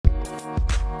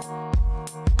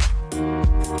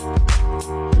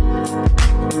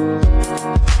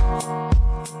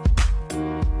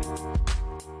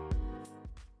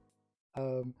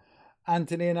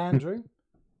Anthony and Andrew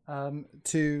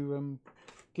to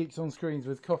Geeks on Screens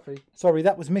with Coffee. Sorry,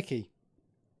 that was Mickey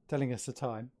telling us the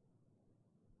time.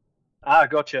 Ah,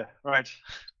 gotcha. Right.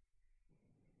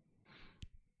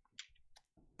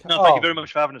 No, thank you very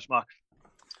much for having us, Mark.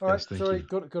 All right, sorry,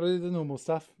 got to do the normal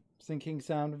stuff. Syncing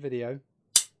sound and video.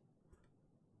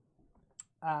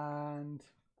 And,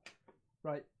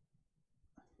 right.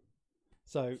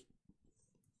 So,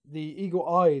 the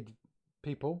eagle-eyed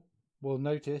people will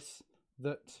notice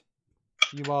that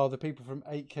you are the people from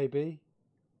 8KB.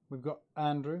 We've got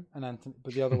Andrew and Anthony,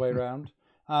 but the other way around.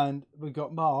 And we've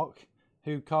got Mark,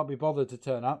 who can't be bothered to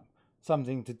turn up.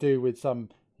 Something to do with some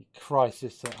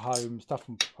crisis at home, stuff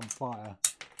on fire.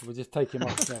 We'll just take him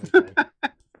off. There we go.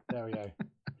 There we go.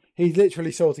 He's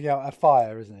literally sorting out a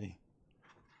fire, isn't he?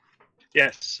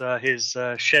 Yes, his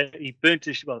shed. He burnt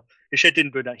his his shed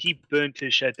didn't burn down. He burnt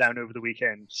his shed down over the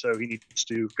weekend, so he needs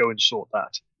to go and sort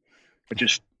that. But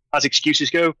just as excuses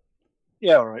go,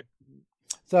 yeah, all right.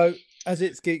 So, as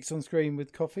it's Geeks on Screen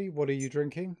with Coffee, what are you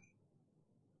drinking?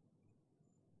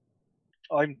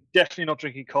 I'm definitely not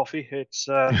drinking coffee. It's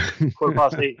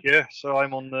 8:15 here, so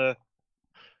I'm on the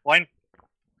wine.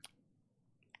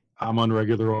 I'm on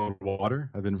regular old water.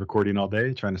 I've been recording all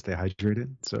day, trying to stay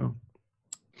hydrated. So,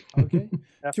 okay.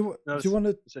 Yeah. Do you want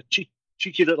to? It's a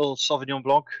cheeky little Sauvignon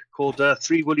Blanc called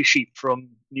Three Woolly Sheep from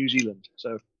New Zealand.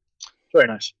 So, very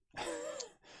nice.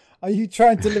 Are you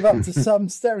trying to live up to some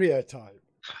stereotype?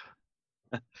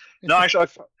 No, actually,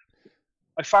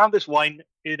 I found this wine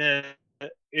in a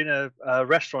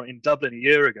restaurant in Dublin a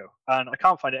year ago, and I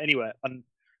can't find it anywhere. And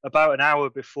about an hour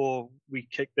before we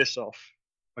kicked this off,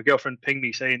 my girlfriend pinged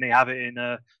me saying they have it in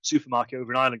a supermarket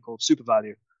over in Ireland called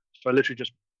SuperValu. So I literally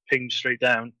just pinged straight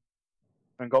down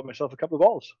and got myself a couple of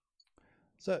bottles.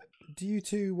 So, do you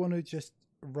two want to just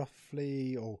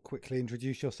roughly or quickly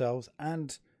introduce yourselves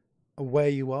and where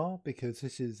you are? Because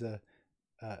this is a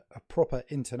proper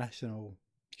international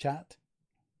chat.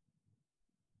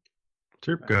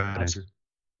 Sure, go ahead, Andrew.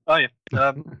 Oh, yeah.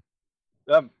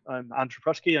 I'm Andrew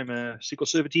Prusky. I'm a SQL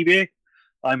Server DBA.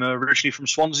 I'm originally from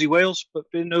Swansea, Wales,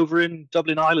 but been over in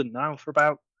Dublin, Ireland now for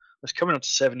it's coming up to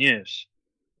 7 years.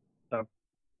 So,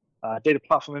 data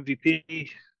platform MVP,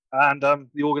 and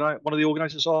one of the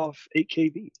organisers of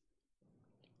 8KB.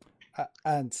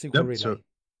 And SQL Relay. So,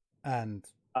 and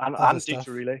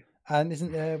Data Relay. And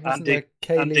isn't there, and there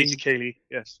Kaylee? And Data Kaylee,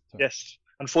 yes. Sorry. Yes.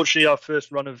 Unfortunately, our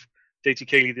first run of Data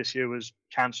Kaylee this year was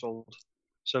cancelled.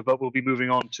 But we'll be moving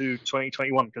on to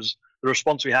 2021 because the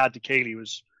response we had to Kaylee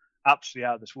was absolutely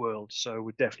out of this world. So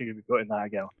we're definitely going to be putting that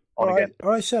again. All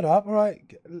right, shut up. All right,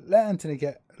 let Anthony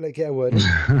get a word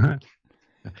in.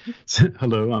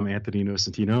 Hello, I'm Anthony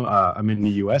Nocentino. I'm in the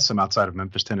U.S. I'm outside of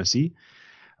Memphis, Tennessee.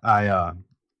 I am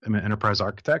an enterprise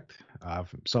architect. I'm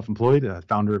self-employed,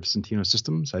 founder of Centino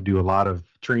Systems. I do a lot of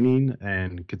training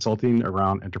and consulting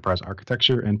around enterprise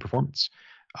architecture and performance.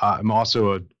 I'm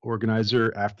also an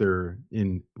organizer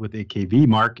with AKB.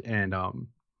 Mark and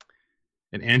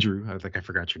Andrew, I think I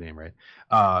forgot your name, right?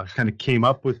 Kind of came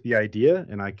up with the idea,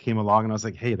 and I came along and I was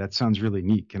like, "Hey, that sounds really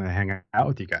neat. Can I hang out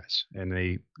with you guys?" And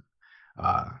they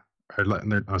are letting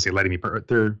me.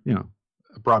 They're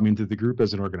brought me into the group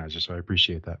as an organizer, so I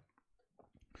appreciate that.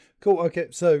 Cool. Okay,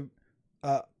 so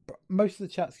most of the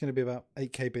chat's going to be about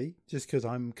 8KB, just because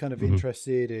I'm kind of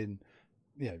interested in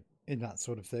in that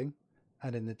sort of thing.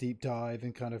 And in the deep dive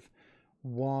and kind of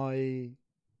why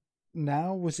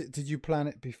now? Did you plan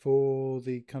it before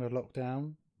the kind of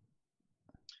lockdown?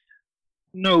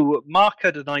 No, Mark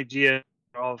had an idea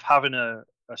of having a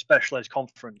specialized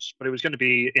conference, but it was going to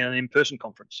be an in-person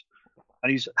conference.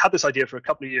 And he's had this idea for a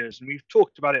couple of years, and we've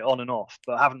talked about it on and off,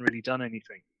 but haven't really done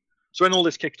anything. So when all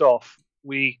this kicked off,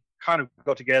 we kind of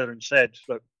got together and said,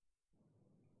 look,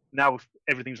 now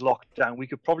everything's locked down, we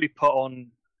could probably put on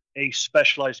a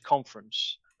specialized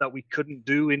conference that we couldn't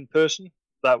do in person,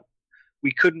 that we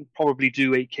couldn't probably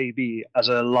do 8KB as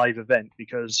a live event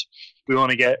because we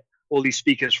want to get all these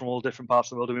speakers from all different parts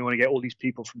of the world, and we want to get all these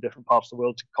people from different parts of the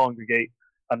world to congregate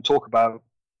and talk about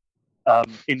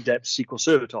in-depth SQL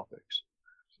Server topics.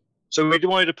 So we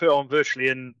wanted to put it on virtually,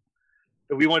 and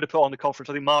we wanted to put on the conference.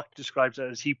 I think Mark describes it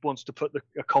as he wants to put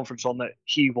a conference on that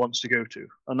he wants to go to,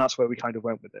 and that's where we kind of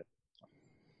went with it.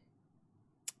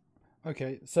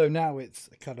 Okay, so now it's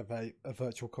kind of a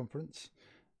virtual conference.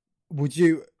 Would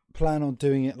you plan on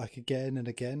doing it like again and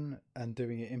again and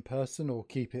doing it in person, or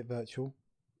keep it virtual?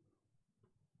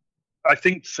 I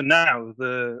think for now,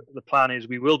 the plan is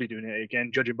we will be doing it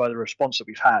again, judging by the response that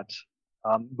we've had.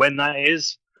 When that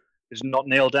is not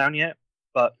nailed down yet,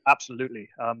 but absolutely.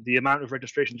 The amount of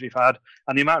registrations we've had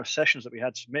and the amount of sessions that we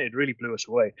had submitted really blew us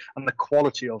away. And the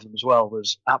quality of them as well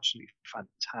was absolutely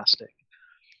fantastic.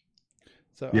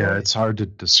 So Yeah, it's hard to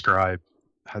describe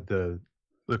how the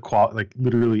like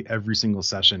literally every single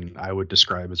session I would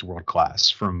describe as world class,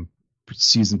 from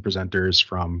seasoned presenters,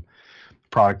 from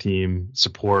product team,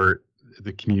 support,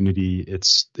 the community.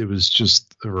 It was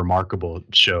just a remarkable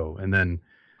show. And then,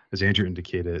 as Andrew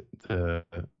indicated, the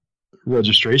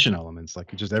registration elements,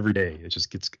 like just every day, it just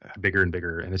gets bigger and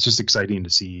bigger, and it's just exciting to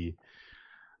see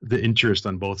the interest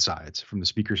on both sides, from the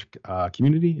speakers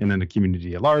community and then the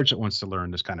community at large that wants to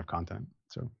learn this kind of content.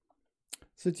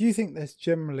 So do you think there's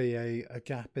generally a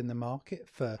gap in the market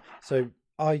for? So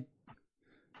I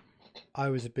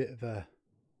was a bit of a,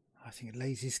 I think, a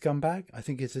lazy scumbag, I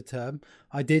think is a term.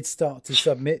 I did start to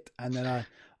submit, and then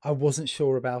I wasn't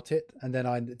sure about it, and then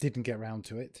I didn't get around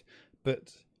to it.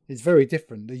 But it's very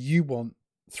different. You want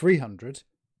 300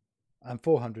 and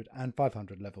 400 and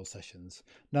 500 level sessions.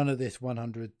 None of this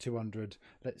 100, 200.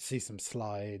 Let's see some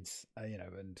slides,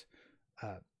 and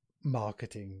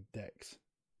marketing decks.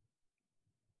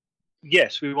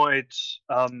 Yes, we wanted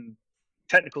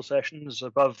technical sessions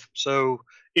above, so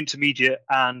intermediate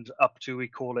and up to, we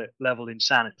call it level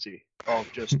insanity,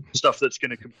 of just stuff that's going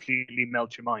to completely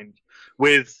melt your mind,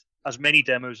 with as many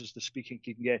demos as the speaking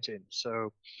can get in.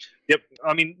 So, yep,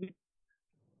 I mean,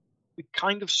 we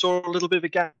kind of saw a little bit of a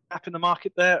gap in the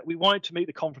market there. We wanted to make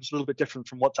the conference a little bit different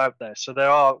from what's out there. So there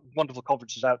are wonderful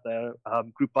conferences out there,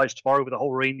 Group Buys Tomorrow with a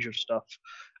whole range of stuff.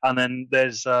 And then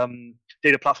there's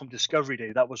Data Platform Discovery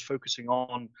Day that was focusing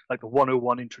on like the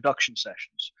 101 introduction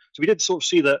sessions. So we did sort of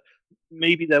see that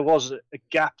maybe there was a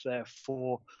gap there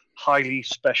for highly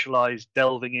specialized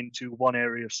delving into one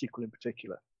area of SQL in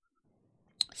particular.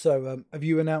 So have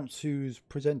you announced who's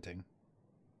presenting?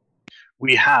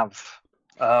 We have.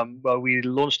 Well, we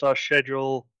launched our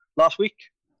schedule last week.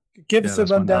 Give us a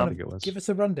rundown. Give us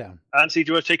a rundown. Anthony, do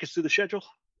you want to take us through the schedule?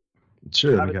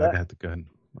 Sure. I have to go ahead.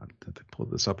 I have to pull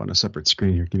this up on a separate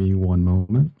screen here. Give me one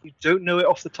moment. You don't know it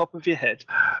off the top of your head?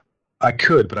 I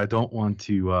could, but I don't want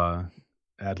to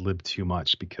ad lib too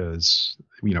much, because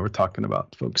we're talking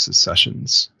about folks'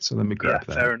 sessions. So let me grab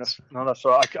that. Fair enough. No, that's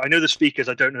all right. I know the speakers.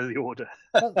 I don't know the order.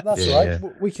 That's right. Yeah.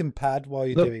 We can pad while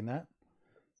you're doing that.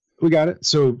 We got it.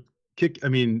 So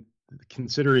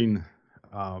considering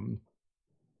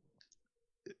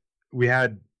we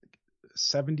had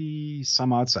 70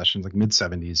 some odd sessions, like mid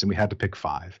 70s, and we had to pick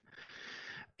 5.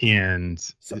 And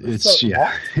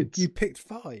you picked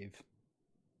 5.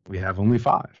 We have only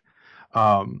 5.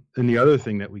 And the other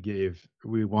thing that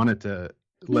we wanted to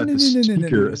let the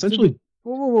speaker essentially.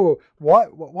 Whoa.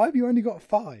 Why have you only got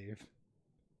 5?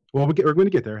 Well, we're going to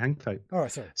get there. Hang tight. All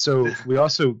right, sorry. So we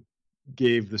also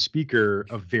gave the speaker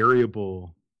a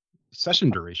variable session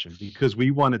duration, because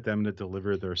we wanted them to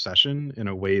deliver their session in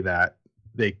a way that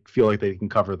they feel like they can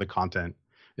cover the content.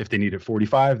 If they needed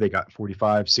 45, they got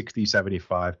 45, 60,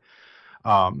 75.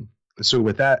 So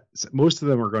with that, most of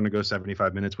them are going to go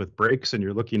 75 minutes with breaks, and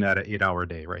you're looking at an 8-hour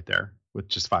day right there with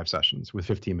just 5 sessions with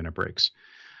 15-minute breaks.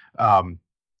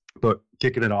 But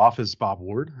kicking it off is Bob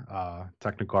Ward,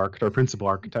 technical architect, or principal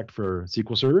architect for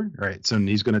SQL Server. Right. So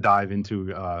he's going to dive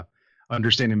into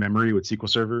understanding memory with SQL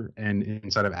Server and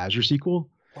inside of Azure SQL.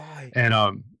 Why?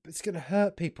 And it's going to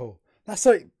hurt people. That's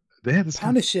like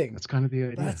punishing. That's kind of the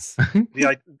idea.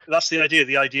 That's the idea.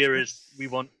 The idea is we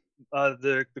want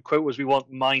the quote was, we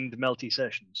want mind melty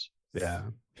sessions. Yeah.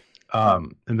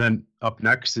 And then up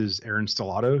next is Aaron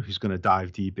Stellato, who's going to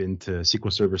dive deep into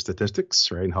SQL Server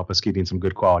statistics, right, and help us getting some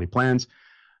good quality plans.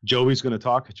 Joey's going to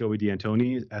talk. Joey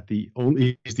D'Antoni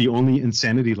is the only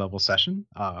insanity level session.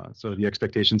 So the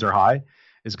expectations are high.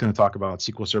 Is going to talk about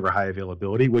SQL Server high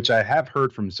availability, which I have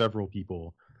heard from several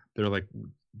people. They're like,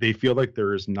 they feel like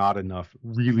there is not enough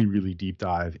really, really deep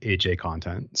dive HA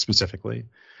content specifically.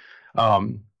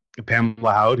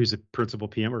 Pamela Howard, who's a principal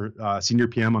PM or senior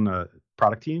PM on the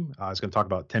product team, is going to talk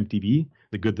about TempDB,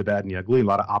 the good, the bad, and the ugly. A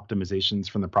lot of optimizations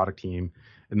from the product team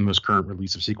in the most current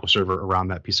release of SQL Server around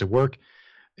that piece of work.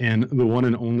 And the one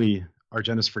and only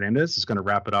Argenis Fernandez is going to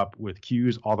wrap it up with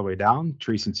queues all the way down,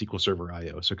 tracing SQL Server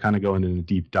IO. So kind of going into a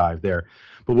deep dive there.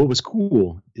 But what was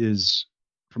cool is,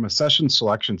 from a session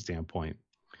selection standpoint,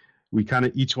 we kind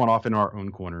of each went off in our own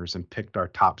corners and picked our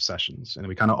top sessions. And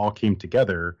we kind of all came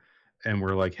together and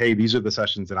we're like, hey, these are the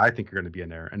sessions that I think are going to be in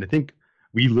there. And I think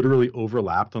we literally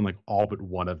overlapped on like all but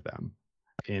one of them.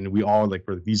 And we all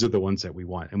these are the ones that we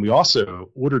want. And we also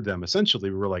ordered them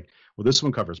essentially. We were like, well, this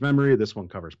one covers memory, this one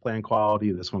covers plan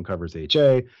quality, this one covers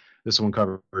HA, this one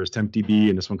covers TempDB,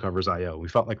 and this one covers IO. We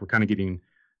felt like we're kind of getting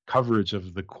coverage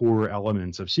of the core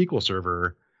elements of SQL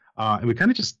Server. And we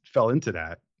kind of just fell into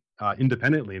that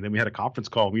independently. And then we had a conference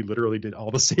call. And we literally did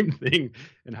all the same thing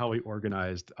in how we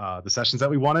organized the sessions that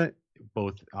we wanted,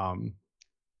 both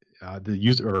the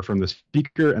user or from the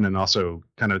speaker, and then also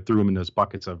kind of threw them in those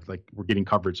buckets of like we're getting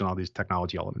coverage on all these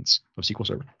technology elements of SQL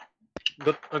Server.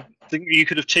 But I think you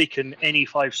could have taken any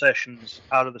 5 sessions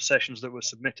out of the sessions that were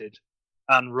submitted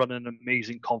and run an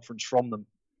amazing conference from them.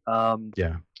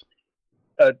 Yeah.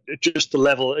 Just the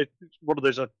level. One of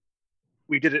those.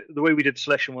 We did it. The way we did the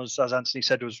selection was, as Anthony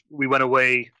said, was we went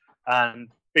away and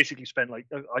basically spent like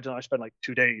I spent like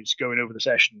 2 days going over the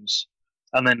sessions,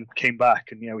 and then came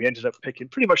back, and we ended up picking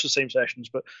pretty much the same sessions.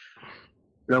 But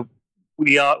when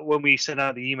we send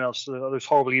out the emails, those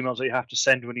horrible emails that you have to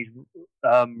send when you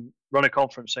run a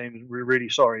conference saying we're really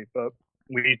sorry, but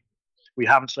we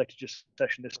haven't selected your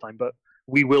session this time, but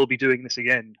we will be doing this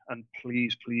again, and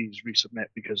please resubmit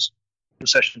because the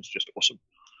session's just awesome.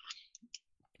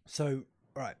 So,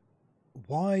 right,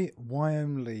 why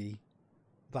only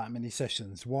that many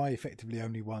sessions? Why effectively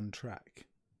only one track?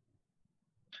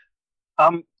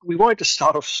 We wanted to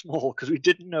start off small because we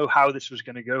didn't know how this was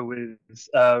going to go with.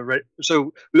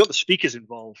 So we got the speakers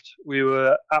involved. We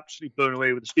were absolutely blown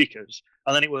away with the speakers,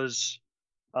 and then it was,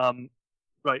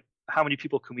 right, how many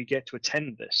people can we get to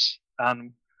attend this?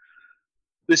 And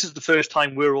this is the first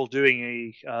time we're all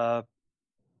doing a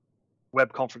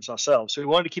web conference ourselves. So we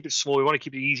wanted to keep it small. We want to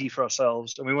keep it easy for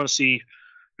ourselves, and we want to see,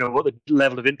 what the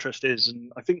level of interest is.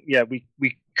 And I think,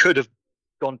 we could have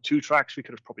gone 2 tracks. We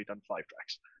could have probably done 5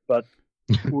 tracks, but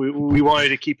we wanted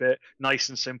to keep it nice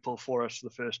and simple for us the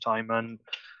first time,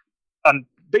 and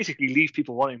basically leave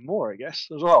people wanting more, I guess,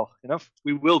 as well.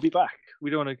 We will be back. We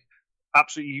don't want to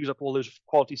absolutely use up all those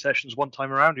quality sessions one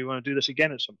time around. We want to do this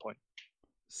again at some point.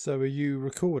 So are you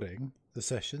recording the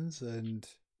sessions,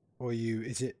 or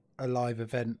is it a live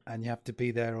event and you have to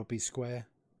be there or be square?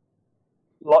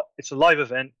 It's a live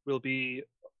event. We'll be,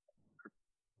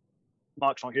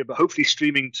 Mark's not here, but hopefully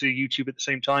streaming to YouTube at the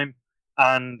same time,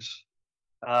 and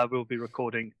we'll be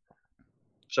recording.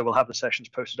 So we'll have the sessions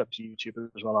posted up to YouTube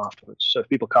as well afterwards. So if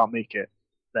people can't make it,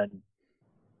 then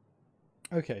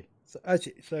okay.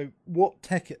 So what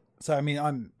tech? So I mean,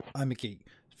 I'm a geek.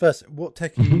 First, what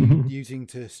tech are you using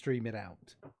to stream it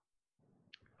out?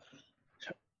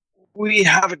 We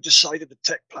haven't decided the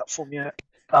tech platform yet.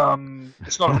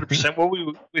 It's not 100%.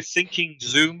 Well, we're thinking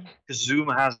Zoom, because Zoom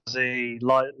has a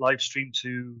live stream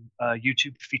to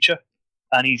YouTube feature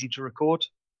and easy to record.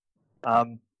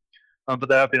 But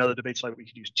there have been other debates like we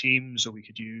could use Teams or we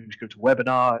could go to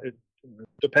Webinar. It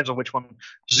depends on which one.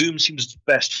 Zoom seems the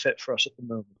best fit for us at the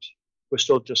moment. We're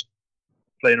still just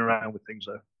playing around with things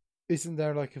though. Isn't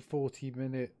there like a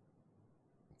 40-minute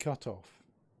cutoff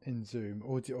in Zoom,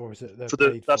 or is it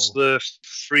that's the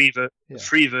free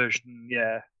version?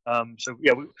 Yeah. So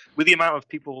yeah, with the amount of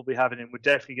people we'll be having in, we're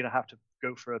definitely going to have to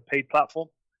go for a paid platform.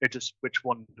 It's just which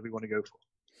one do we want to go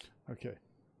for? Okay,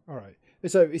 all right.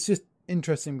 So it's just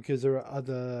interesting because there are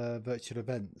other virtual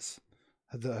events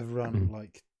that have run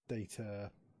like Data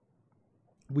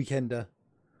Weekender,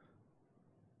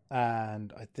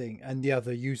 and I think the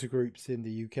other user groups in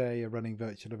the UK are running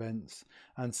virtual events,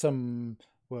 and some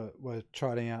were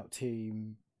trying out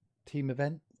team is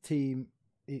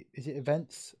it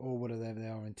events or whatever they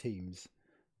are in Teams,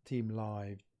 team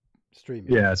live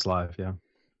streaming. Yeah, it's live. Yeah.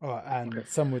 And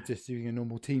some were just doing a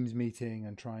normal Teams meeting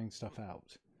and trying stuff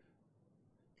out.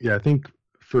 Yeah, I think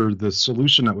for the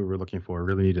solution that we were looking for, we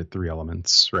really needed 3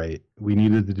 elements, right? We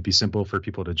needed it to be simple for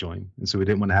people to join. And so we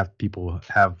didn't want to have people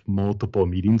have multiple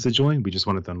meetings to join. We just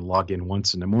wanted them to log in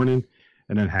once in the morning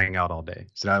and then hang out all day.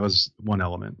 So that was one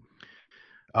element.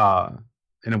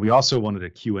 And then we also wanted a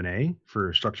Q&A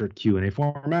for structured Q&A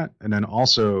format, and then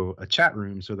also a chat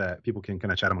room so that people can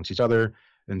kind of chat amongst each other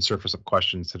and surface up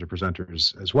questions to the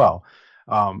presenters as well.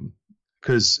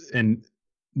 And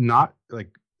not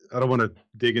like, I don't want to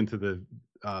dig into the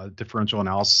differential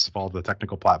analysis of all the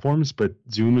technical platforms, but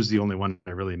Zoom is the only one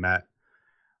that really met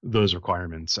those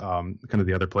requirements. Kind of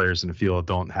the other players in the field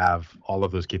don't have all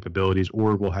of those capabilities,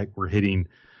 or we're hitting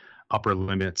upper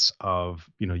limits of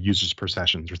users per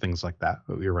sessions or things like that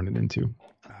we're running into.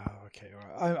 Oh, okay,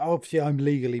 all right. Obviously, I'm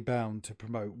legally bound to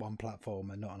promote one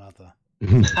platform and not another,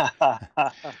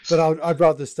 but I'd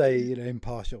rather stay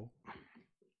impartial.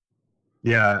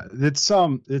 Yeah, it's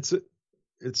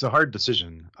a hard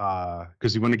decision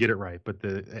because you want to get it right, but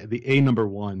the number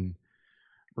one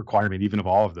requirement, even of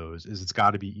all of those, is it's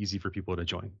got to be easy for people to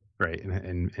join, right,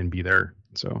 and be there.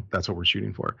 So that's what we're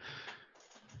shooting for.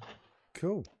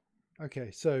 Cool.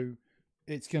 Okay, so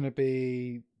it's going to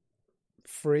be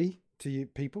free to you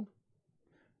people.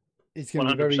 It's going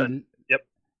to be very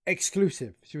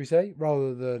exclusive, should we say,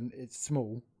 rather than it's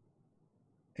small.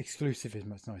 Exclusive is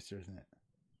much nicer, isn't it?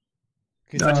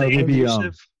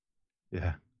 Inclusive.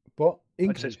 Yeah. What?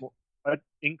 Inclusive.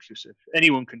 Inclusive.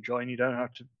 Anyone can join. You don't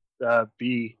have to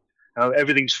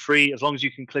everything's free. As long as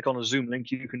you can click on a Zoom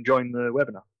link, you can join the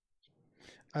webinar.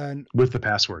 And with the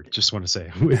password, just want to say,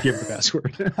 if you have the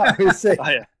password. I would say, Oh,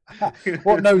 yeah.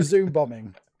 what? No Zoom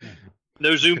bombing.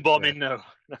 No Zoom bombing, no.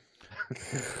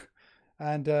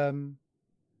 And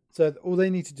so all they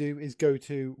need to do is go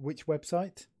to which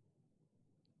website?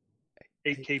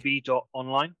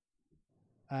 8kb.online.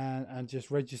 And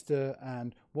just register.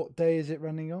 And what day is it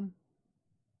running on?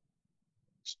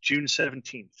 It's June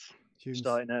 17th. June.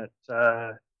 Starting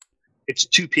at it's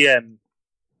 2 p.m.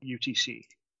 UTC.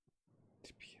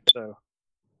 So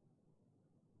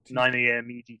 9 a.m.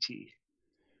 EDT.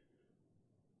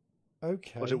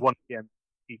 Okay. Was it 1 p.m.?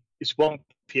 It's 1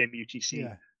 p.m. UTC.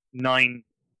 Yeah. 9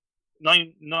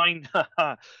 a.m.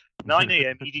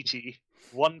 EDT.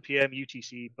 1 p.m.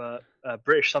 UTC, but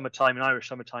British summertime and Irish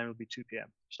summertime will be 2 p.m.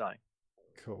 starting.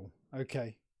 Cool.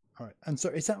 Okay. All right. And so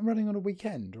is that running on a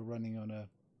weekend or running on a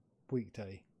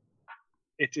weekday?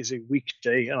 It is a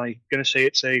weekday, and I'm going to say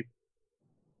it's a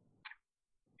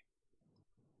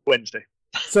Wednesday.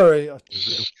 Sorry,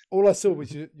 all I saw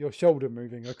was your shoulder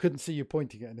moving. I couldn't see you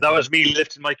pointing at anything. That was me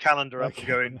lifting my calendar up and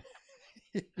going.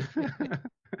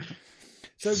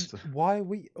 So why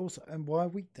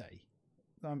weekday?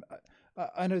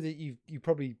 I know that you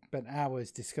probably spent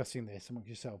hours discussing this amongst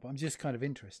yourself, but I'm just kind of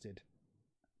interested,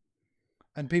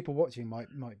 and people watching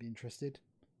might be interested.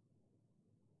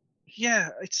 Yeah,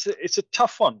 it's a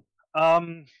tough one.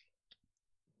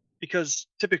 Because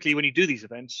typically when you do these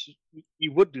events,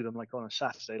 you would do them like on a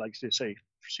Saturday, like they say,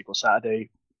 SQL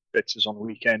Saturday, Bits is on the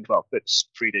weekend. Well, Bits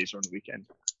 3 days are on the weekend,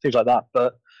 things like that.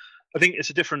 But I think it's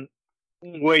a different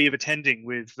way of attending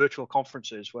with virtual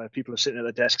conferences where people are sitting at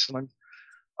their desks. And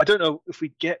I don't know if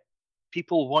we get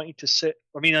people wanting to sit.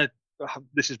 I mean,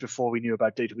 this is before we knew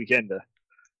about Data Weekender,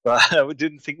 but I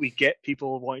didn't think we'd get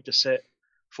people wanting to sit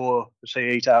for, say,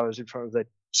 8 hours in front of their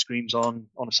screens on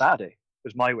a Saturday,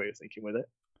 was my way of thinking with it.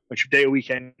 Which Data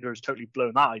Weekender has totally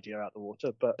blown that idea out of the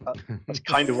water, but that's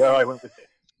kind of where I went with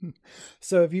it.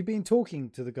 So have you been talking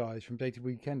to the guys from Data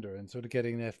Weekender and sort of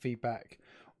getting their feedback?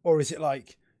 Or is it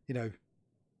like,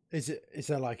 is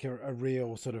there like a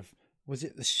real sort of, was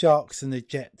it the Sharks and the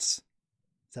Jets?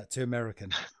 Is that too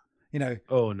American?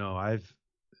 Oh, no.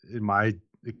 In my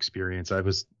experience, I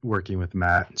was working with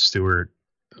Matt Stewart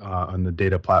on the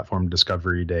data platform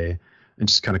discovery day, and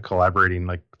just kind of collaborating,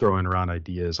 like throwing around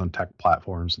ideas on tech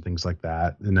platforms and things like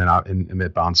that. And then out in Amit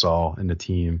Bansal and the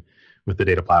team with the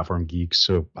data platform geeks.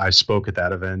 So I spoke at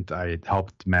that event. I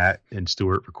helped Matt and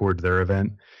Stuart record their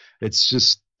event. It's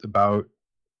just about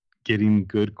getting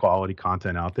good quality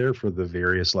content out there for the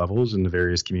various levels and the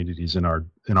various communities in our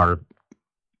I want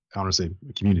to say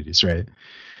communities, right?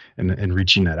 And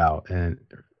reaching that out. And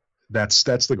that's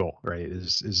the goal, right?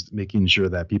 Is making sure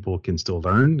that people can still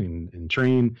learn and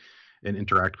train and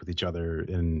interact with each other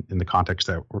in the context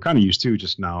that we're kind of used to,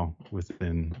 just now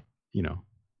within,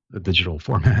 a digital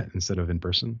format instead of in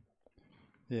person.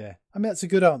 Yeah. I mean, that's a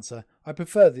good answer. I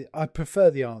prefer the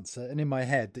answer, and in my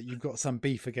head that you've got some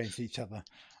beef against each other.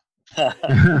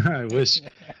 I wish.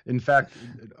 In fact,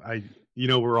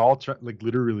 we're all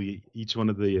literally each one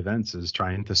of the events is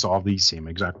trying to solve these same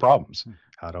exact problems.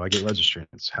 How do I get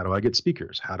registrants? How do I get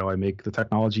speakers? How do I make the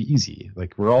technology easy?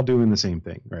 Like, we're all doing the same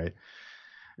thing, right?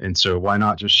 And so why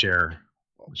not just share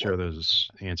those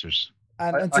answers?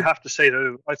 And I have to say,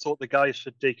 though, I thought the guys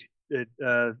for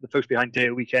the folks behind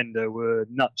Data Weekender were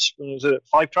nuts. Was it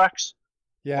 5 tracks?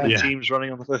 Yeah. Teams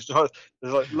running on the first.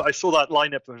 I saw that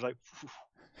lineup and I was like,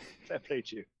 fair play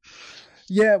to you.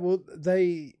 Yeah, well,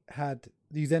 you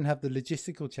then have the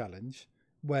logistical challenge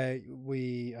where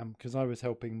because I was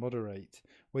helping moderate,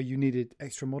 where you needed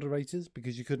extra moderators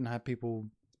because you couldn't have people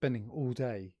spending all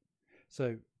day.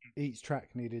 So each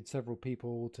track needed several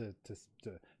people to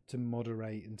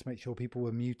moderate and to make sure people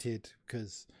were muted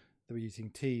because they were using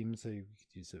Teams. So you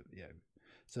could use it,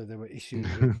 so there were issues.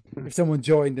 If someone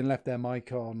joined and left their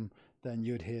mic on, then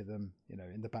you'd hear them,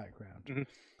 in the background. Mm-hmm.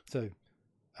 So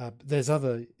there's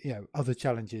other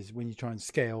challenges when you try and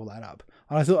scale that up.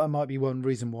 And I thought that might be one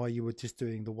reason why you were just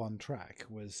doing the one track,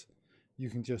 was you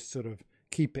can just sort of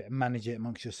keep it and manage it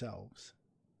amongst yourselves.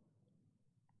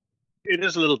 It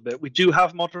is a little bit. We do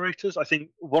have moderators. I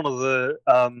think one of the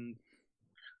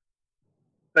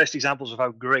best examples of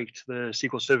how great the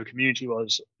SQL Server community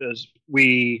was is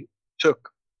it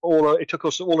took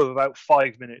us all of about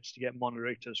 5 minutes to get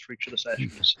moderators for each of the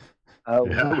sessions.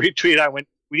 We tweeted out, we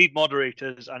need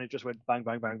moderators, and it just went bang,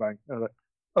 bang, bang, bang. I was like,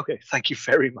 okay, thank you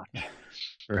very much.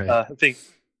 Right. I think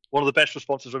one of the best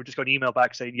responses was we just got an email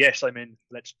back saying, yes, I'm in,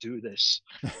 let's do this.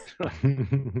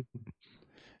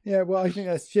 Yeah, well, I think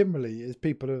that's generally is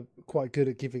people are quite good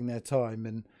at giving their time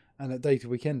and at Data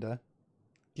Weekender,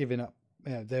 giving up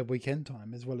their weekend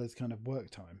time as well as kind of work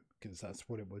time, because that's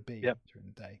what it would be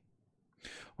during the day.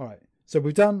 All right, so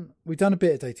we've done a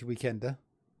bit of Data Weekender.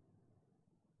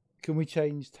 Can we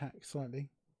change tack slightly?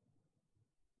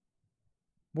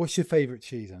 What's your favourite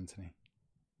cheese, Anthony?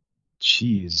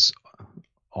 Cheese,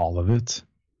 all of it.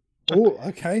 Oh,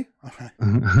 okay. All right.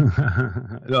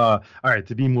 All right.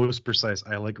 To be most precise,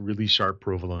 I like really sharp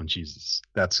provolone cheeses.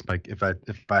 That's like if I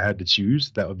had to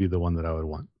choose, that would be the one that I would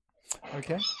want.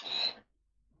 Okay.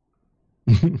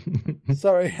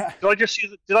 Sorry. Did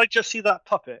I just see that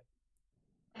puppet?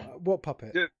 What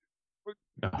puppet? Yeah,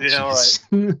 all right.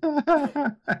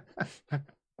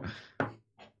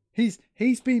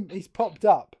 He's popped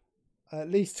up at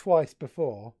least twice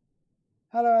before.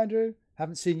 Hello, Andrew.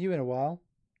 Haven't seen you in a while.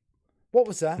 What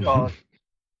was that?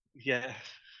 Yeah.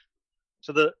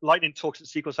 So the Lightning Talks at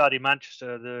SQL Saturday in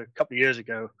Manchester a couple of years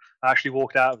ago, I actually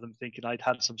walked out of them thinking I'd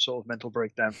had some sort of mental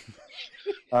breakdown.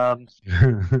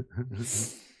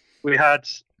 We had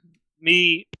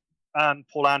me and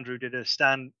Paul Andrew did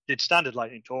standard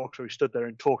Lightning Talk, so we stood there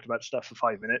and talked about stuff for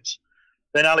 5 minutes.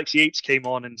 Then Alex Yates came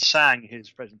on and sang his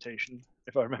presentation,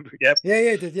 if I remember. Yep.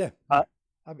 Yeah, he did. Yeah.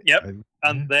 Yep.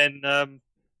 And then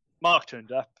Mark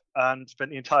turned up and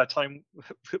spent the entire time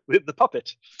with the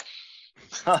puppet.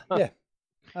 Yeah.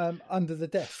 Under the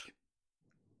desk.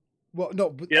 Well,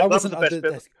 no, yeah, I wasn't under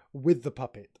the desk with the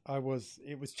puppet. It was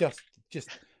just.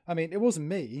 I mean, it wasn't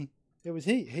me. It was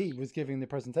he. He was giving the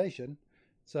presentation,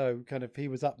 so kind of he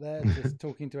was up there just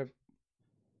talking to.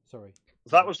 Sorry.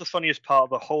 That was the funniest part of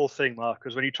the whole thing, Mark,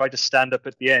 was when he tried to stand up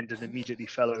at the end and immediately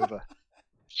fell over.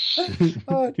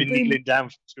 I'd been kneeling down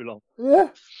for too long. Yeah,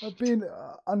 I've been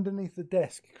underneath the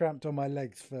desk, cramped on my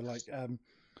legs for like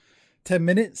 10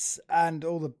 minutes, and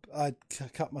I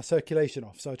cut my circulation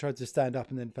off, so I tried to stand up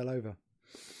and then fell over.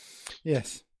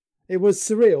 Yes, it was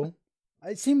surreal.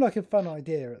 It seemed like a fun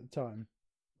idea at the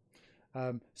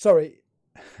time. Sorry,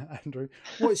 Andrew,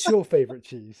 what's your favourite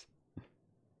cheese?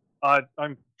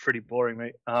 I'm pretty boring,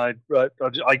 mate. I'd go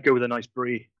with a nice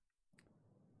brie.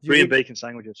 Brie and bacon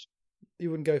sandwiches. You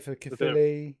wouldn't go for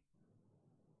Caerphilly?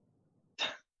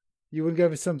 You wouldn't go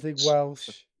for something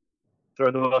Welsh?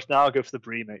 Throwing the Welsh now, I'll go for the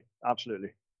brie, mate. Absolutely.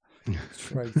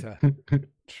 Traitor.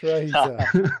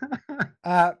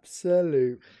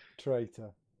 Absolute traitor.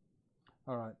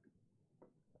 All right.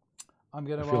 I'm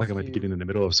going to feel like I might be getting in the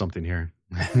middle of something here.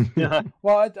 Yeah.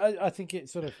 Well, I think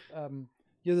it's sort of...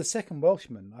 you're the second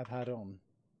Welshman I've had on,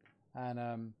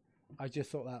 and I just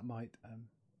thought that might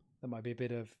be a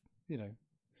bit of,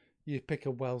 you pick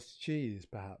a Welsh cheese,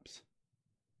 perhaps.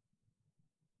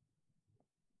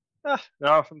 No,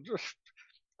 I'm just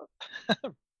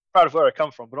proud of where I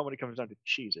come from, but not when it comes down to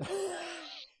cheese.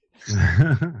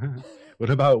 What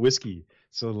about whiskey?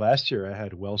 So last year I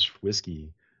had Welsh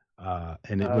whiskey,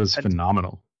 and it was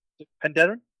phenomenal.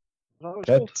 Penderyn?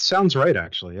 That sounds right,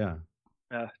 actually. Yeah.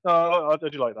 Yeah, no, I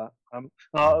do like that.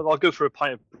 I'll go for a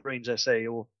pint of Brains SA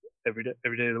or every day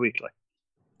of the week. Like.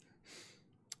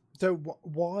 So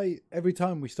why every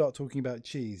time we start talking about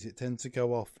cheese, it tends to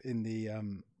go off in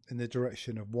the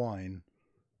direction of wine?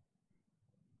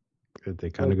 They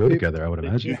kind of go together, I would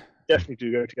imagine. Definitely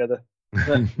do go together.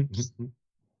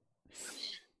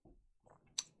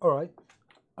 All right,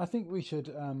 I think we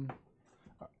should.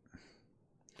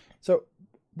 So,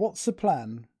 what's the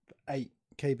plan for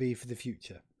 8KB for the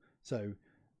future? So,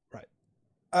 right,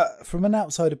 from an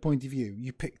outsider point of view,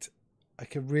 you picked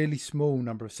like a really small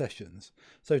number of sessions.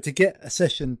 So to get a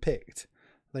session picked,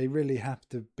 they really have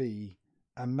to be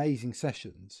amazing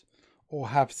sessions or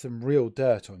have some real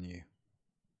dirt on you.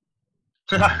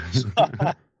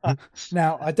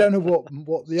 Now, I don't know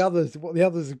what the others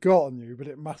have got on you, but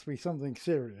it must be something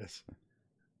serious.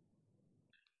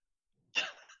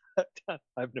 I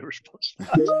have no response to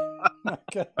that.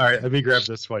 Okay. All right, let me grab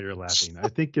this while you're laughing. I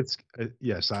think it's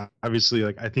yes, obviously,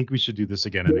 like I think we should do this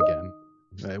again and again.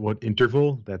 At what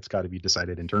interval? That's got to be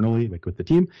decided internally, like with the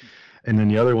team. And then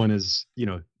the other one is,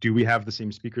 do we have the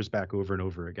same speakers back over and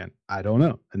over again? I don't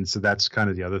know. And so that's kind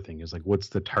of the other thing is like, what's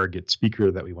the target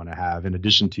speaker that we want to have in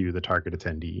addition to the target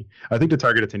attendee? I think the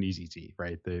target attendee is easy,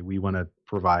 right? We want to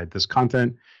provide this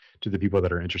content to the people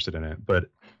that are interested in it. But,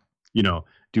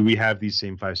 do we have these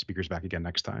same 5 speakers back again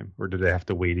next time? Or do they have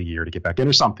to wait a year to get back in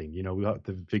or something? We have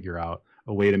to figure out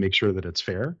a way to make sure that it's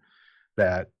fair,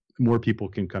 that more people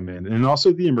can come in. And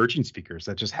also the emerging speakers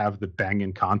that just have the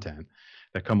banging content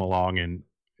that come along and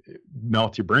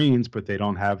melt your brains, but they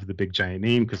don't have the big giant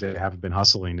name because they haven't been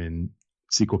hustling in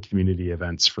SQL community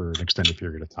events for an extended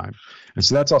period of time. And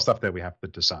so that's all stuff that we have to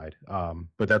decide.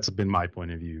 But that's been my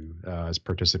point of view as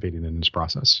participating in this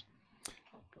process.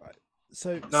 Right.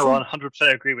 No,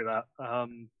 100% agree with that.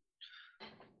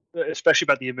 Especially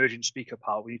about the emerging speaker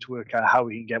part, we need to work out how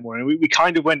we can get more. And we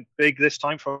kind of went big this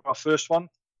time for our first one,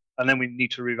 and then we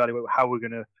need to reevaluate how we're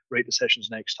going to rate the sessions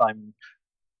next time.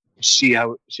 See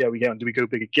how we get on. Do we go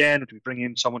big again, or do we bring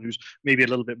in someone who's maybe a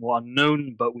little bit more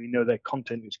unknown, but we know their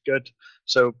content is good?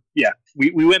 So yeah,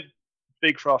 we went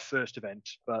big for our first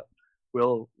event, but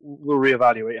we'll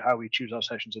reevaluate how we choose our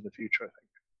sessions in the future, I think.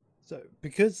 So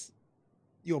because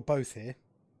you're both here,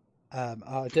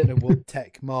 I don't know what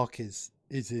tech Mark is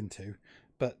into,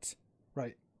 but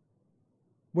right,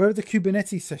 where are the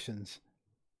Kubernetes sessions?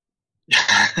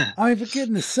 I mean, for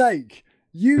goodness sake,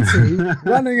 you two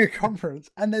running a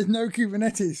conference and there's no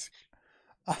Kubernetes.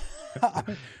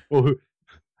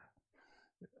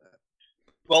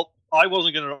 Well, I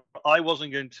wasn't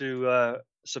going to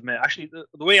submit. Actually,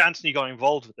 the way Anthony got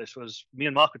involved with this was me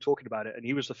and Mark were talking about it, and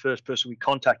he was the first person we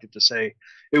contacted to say,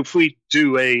 if we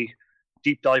do a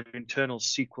deep dive internal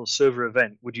SQL Server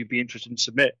event, would you be interested in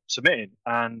submitting?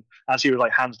 And Anthony was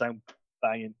like, hands down,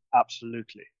 banging,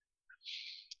 absolutely.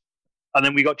 And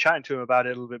then we got chatting to him about it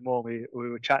a little bit more. We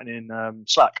were chatting in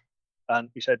Slack, and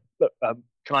he said, look,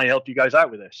 can I help you guys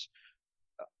out with this?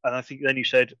 And I think then you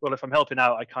said, well, if I'm helping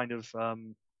out, I kind of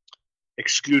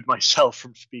exclude myself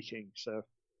from speaking. So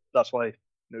that's why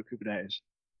no Kubernetes.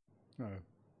 Oh.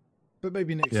 But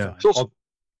maybe next time.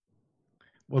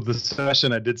 Well, the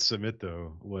session I did submit,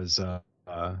 though, was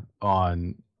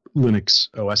on Linux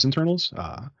OS internals.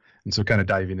 And so kind of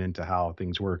diving into how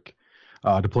things work,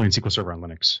 deploying SQL Server on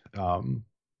Linux.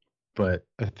 But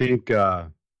I think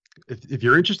if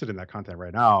you're interested in that content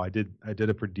right now, I did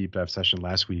a pretty deep dive session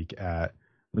last week at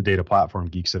the Data Platform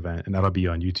Geeks event, and that'll be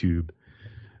on YouTube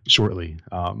shortly.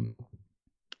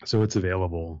 So it's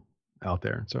available out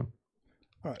there. So,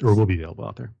 or will be available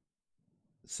out there.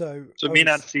 So me and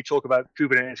Anthony talk about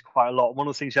Kubernetes quite a lot. One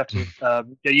of the things you have to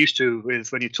get used to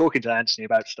is when you're talking to Anthony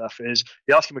about stuff is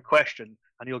you ask him a question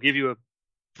and he'll give you a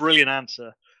brilliant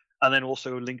answer, and then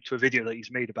also link to a video that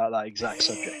he's made about that exact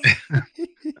subject.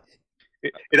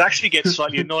 It actually gets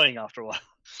slightly annoying after a while.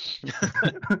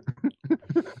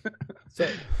 So,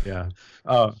 yeah.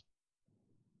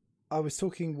 I was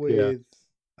talking with,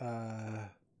 I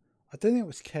don't think it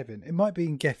was Kevin. It might be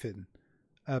in Geffen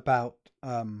about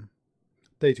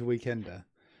Data Weekender,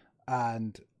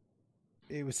 and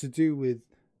it was to do with,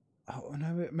 oh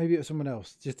no, maybe it was someone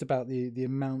else, just about the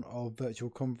amount of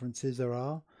virtual conferences there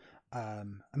are.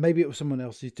 And maybe it was someone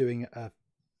else who's doing a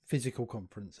physical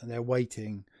conference and they're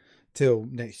waiting till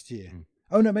next year.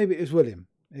 Oh no, maybe it was William.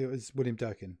 It was William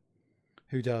Durkin,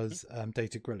 who does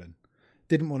Data Grillen.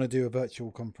 Didn't want to do a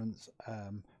virtual conference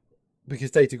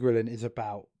because Data Grillen is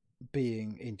about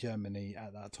being in Germany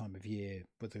at that time of year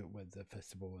with the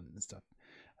festival and stuff.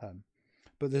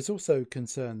 But there's also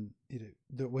concern,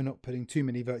 that we're not putting too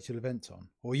many virtual events on,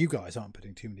 or you guys aren't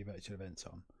putting too many virtual events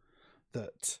on.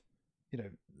 That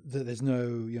that there's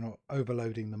you're not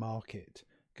overloading the market,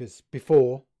 because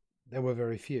before there were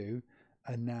very few,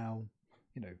 and now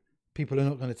people are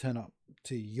not going to turn up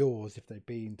to yours if they've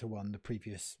been to one the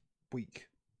previous week.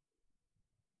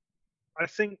 I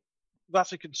think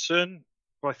that's a concern,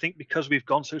 but I think because we've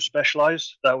gone so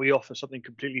specialized that we offer something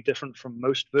completely different from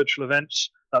most virtual events.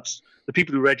 That's the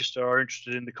people who register are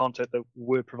interested in the content that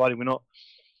we're providing. We're not.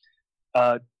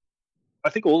 I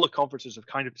think all the conferences have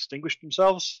kind of distinguished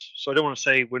themselves. So I don't want to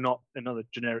say we're not another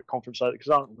generic conference like that, because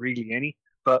there aren't really any.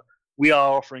 But we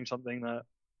are offering something that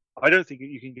I don't think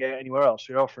you can get anywhere else.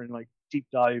 We're offering like deep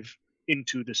dive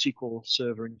into the SQL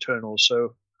Server internals.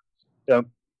 So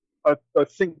I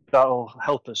think that'll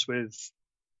help us with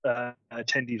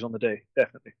attendees on the day,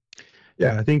 definitely.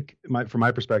 Yeah, I think from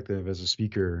my perspective as a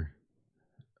speaker,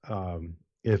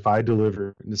 if I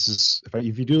deliver,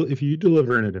 if you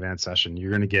deliver in an advanced session,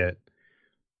 you're going to get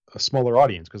a smaller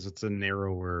audience because it's a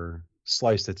narrower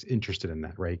slice that's interested in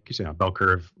that, right? Because bell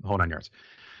curve, whole 9 yards.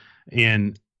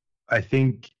 And I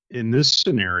think in this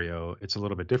scenario, it's a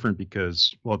little bit different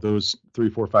because, well, those 3,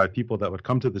 4, 5 people that would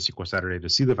come to the SQL Saturday to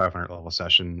see the 500 level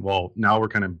session, well, now we're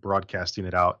kind of broadcasting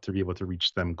it out to be able to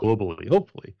reach them globally,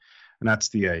 hopefully. And that's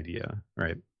the idea,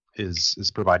 right?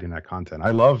 Is providing that content.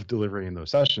 I love delivering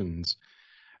those sessions.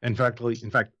 In fact,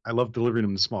 I love delivering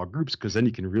them in small groups because then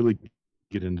you can really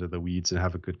get into the weeds and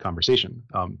have a good conversation.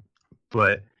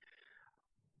 But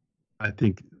I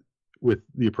think with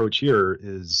the approach here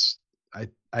is,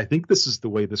 I think this is the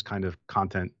way this kind of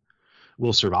content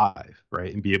will survive,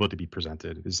 right? And be able to be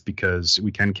presented, is because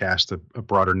we can cast a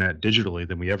broader net digitally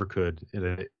than we ever could in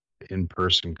an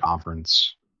in-person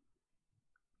conference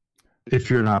if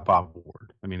you're not Bob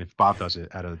Ward. I mean, if Bob does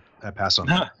it at Pass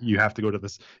On, you have to go to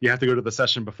this. You have to go to the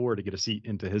session before to get a seat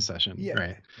into his session,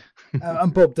 right?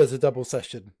 And Bob does a double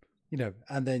session,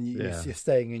 and then you're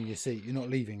staying in your seat. You're not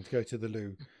leaving to go to the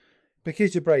loo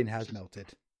because your brain has melted,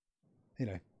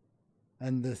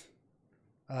 And the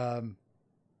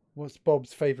what's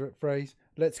Bob's favourite phrase?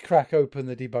 Let's crack open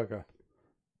the debugger.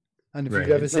 And if you've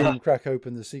ever seen him crack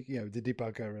open the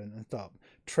debugger and start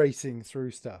tracing through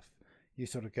stuff, you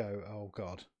sort of go, "Oh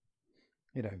God."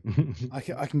 I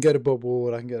can go to Bob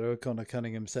Ward, I can go to a Connor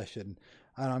Cunningham session,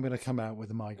 and I'm going to come out with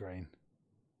a migraine.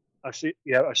 I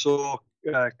saw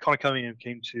Connor Cunningham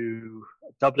came to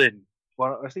Dublin.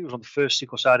 Well, I think it was on the first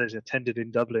SQL Saturdays I attended in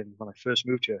Dublin when I first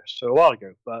moved here, so a while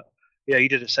ago. But yeah, he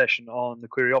did a session on the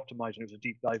Query Optimizer. It was a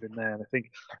deep dive in there, and I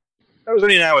think that was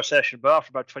only an hour session, but after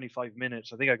about 25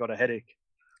 minutes, I think I got a headache.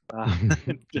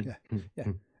 Yeah.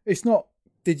 It's not,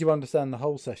 did you understand the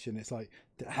whole session? It's like,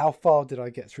 how far did I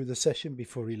get through the session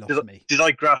before he lost me? Did I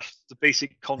grasp the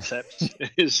basic concepts?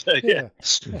 Yeah.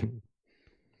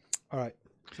 All right.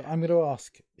 So I'm going to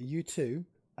ask you two,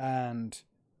 and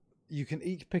you can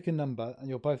each pick a number, and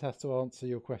you'll both have to answer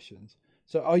your questions.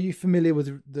 So are you familiar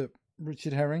with the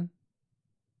Richard Herring?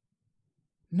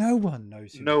 No one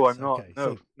knows who No, he is. I'm not.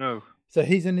 Okay, No. So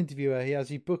he's an interviewer. He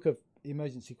has a book of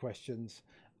emergency questions.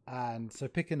 And so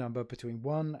pick a number between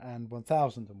 1 and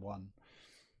 1001.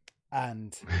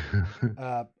 And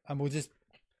we'll just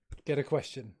get a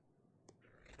question.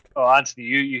 Oh, Anthony,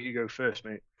 you can go first,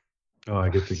 mate. Oh, I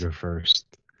get to go first.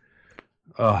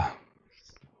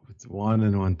 It's 1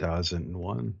 and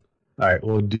 1001. All right,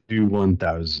 we'll do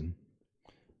 1000.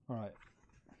 All right.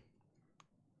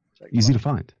 Easy to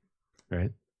find,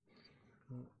 right?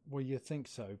 Well, you think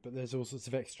so, but there's all sorts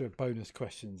of extra bonus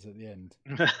questions at the end.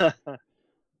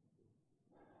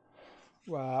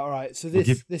 Well, all right. So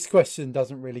this question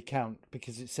doesn't really count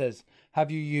because it says, have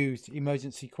you used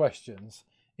emergency questions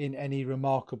in any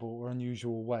remarkable or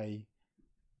unusual way?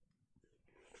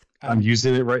 I'm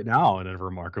using it right now in a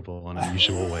remarkable and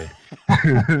unusual way.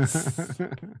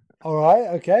 All right.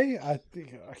 Okay. I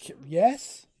think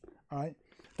yes. All right.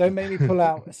 Don't make me pull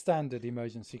out a standard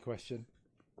emergency question.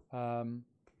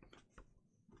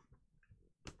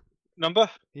 Number?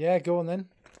 Yeah, go on then.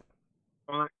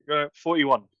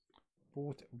 41.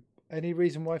 40. Any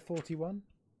reason why 41?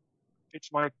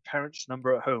 It's my parents'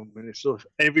 number at home, and it's sort of,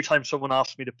 every time someone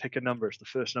asks me to pick a number, it's the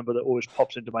first number that always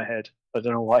pops into my head. I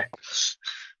don't know why.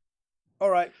 All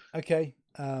right. Okay.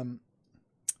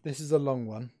 This is a long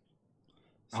one.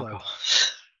 So,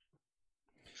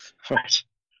 right.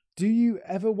 Do you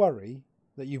ever worry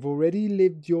that you've already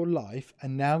lived your life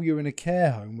and now you're in a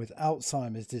care home with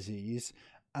Alzheimer's disease,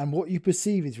 and what you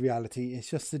perceive as reality is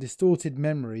just a distorted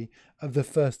memory of the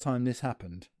first time this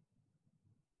happened?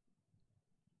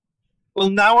 Well,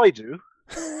 now I do.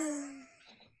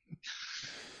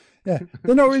 Yeah,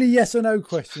 they're not really yes or no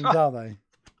questions, are they?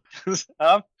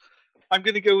 I'm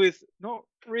going to go with not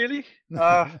really. We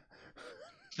can.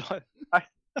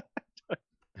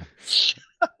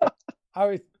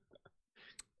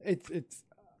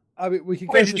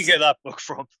 Where did you get that book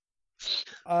from?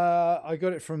 I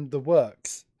got it from The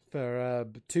Works for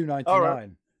 $2.99.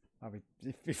 Right. I mean,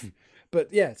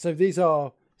 but yeah. So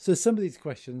some of these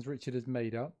questions Richard has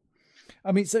made up.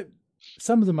 I mean, so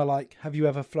some of them are like, have you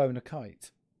ever flown a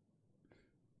kite?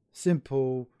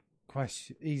 Simple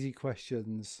question, easy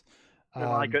questions.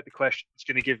 I get the question. It's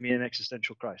going to give me an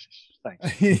existential crisis.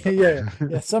 Thanks. yeah.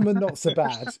 Some are not so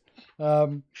bad.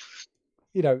 And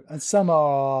some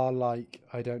are like,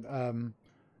 I don't.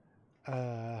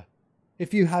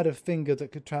 If you had a finger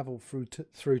that could travel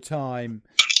through time,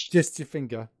 just your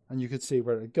finger, and you could see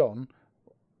where it had gone,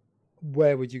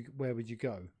 where would you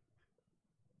go?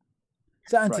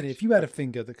 So Anthony, if you had a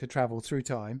finger that could travel through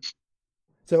time,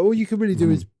 so all you could really do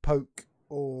is poke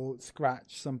or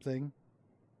scratch something.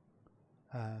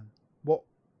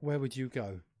 Where would you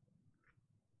go?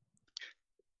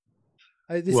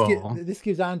 This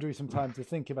gives Andrew some time to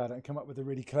think about it and come up with a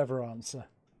really clever answer.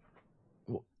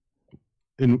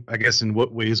 I guess in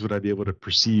what ways would I be able to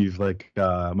perceive like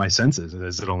my senses?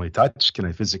 Is it only touch? Can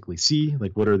I physically see?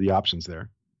 Like, what are the options there?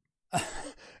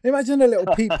 Imagine a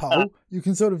little peephole. You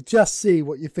can sort of just see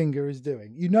what your finger is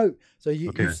doing. So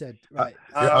you said right.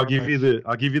 I'll give you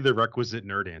the requisite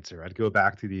nerd answer. I'd go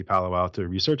back to the Palo Alto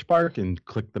Research Park and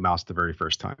click the mouse the very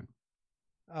first time.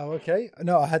 Oh, okay.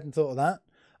 No, I hadn't thought of that.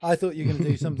 I thought you were going to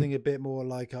do something a bit more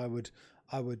like I would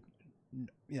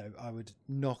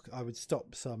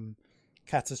stop some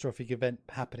catastrophic event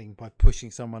happening by pushing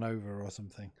someone over or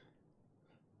something,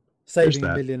 saving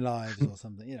a million lives or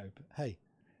something. But hey.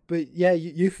 But yeah,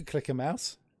 you could click a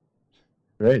mouse.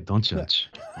 Right, don't judge.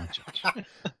 Don't judge.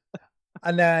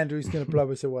 And now Andrew's going to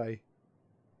blow us away.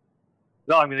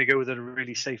 No, I'm going to go with a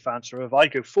really safe answer of I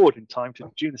go forward in time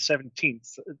to June the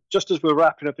 17th, just as we're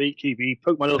wrapping up 8KB,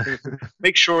 poke my little finger,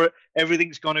 make sure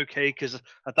everything's gone okay, because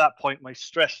at that point my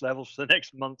stress levels for the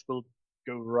next month will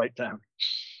go right down.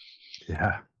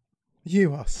 Yeah.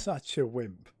 You are such a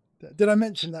wimp. Did I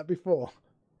mention that before?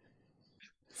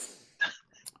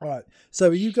 All right. So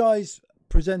are you guys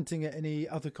presenting at any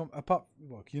other apart?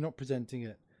 Well, you're not presenting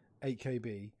at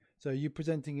 8KB. So are you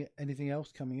presenting at anything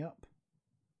else coming up?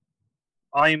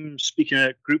 I'm speaking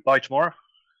at Group by tomorrow.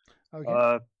 Okay.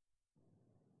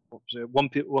 What was it? 1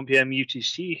 p.m.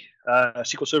 UTC.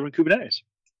 SQL Server and Kubernetes.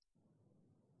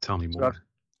 Tell me more.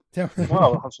 Well,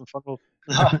 we'll have some fun.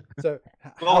 So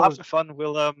we'll have some fun.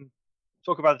 We'll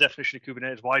talk about the definition of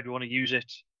Kubernetes, why do we want to use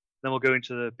it. Then we'll go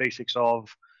into the basics of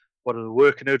what are the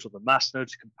worker nodes or the master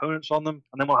nodes, the components on them,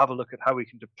 and then we'll have a look at how we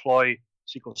can deploy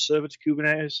SQL Server to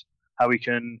Kubernetes, how we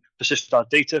can persist our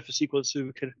data for SQL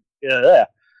Server,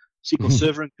 SQL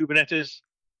Server and Kubernetes.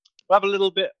 We'll have a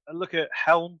look at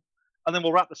Helm, and then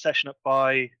we'll wrap the session up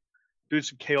by doing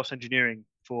some chaos engineering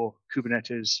for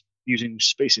Kubernetes using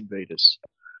Space Invaders,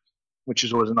 which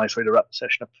is always a nice way to wrap the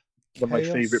session up. One of my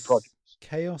favorite projects.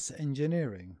 Chaos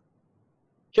engineering.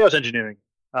 Chaos engineering.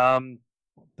 What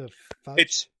the fudge?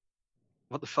 It's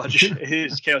what the fudge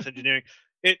is. Chaos engineering.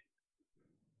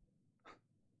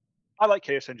 I like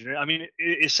chaos engineering. I mean,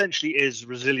 it essentially is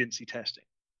resiliency testing,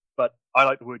 but I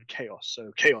like the word chaos.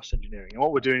 So chaos engineering. And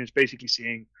what we're doing is basically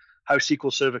seeing how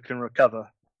SQL Server can recover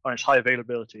on its high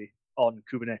availability on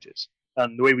Kubernetes.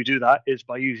 And the way we do that is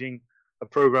by using a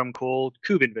program called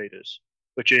Kube Invaders,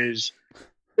 which is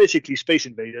basically Space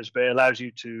Invaders, but it allows you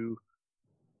to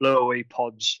blow away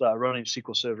pods that are running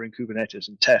SQL Server in Kubernetes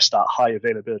and test that high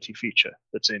availability feature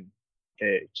that's in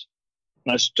K8.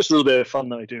 Now, it's just a little bit of fun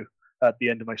that I do at the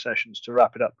end of my sessions to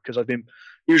wrap it up, because I've been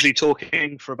usually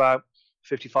talking for about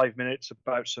 55 minutes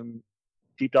about some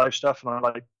deep dive stuff, and I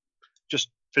like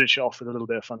just finish it off with a little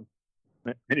bit of fun,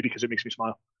 mainly because it makes me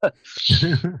smile.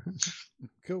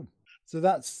 Cool. So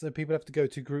people have to go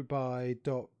to groupby.org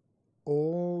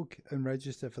and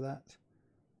register for that.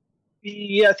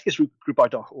 Yeah, I think it's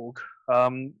groupby.org.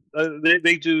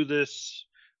 They do this.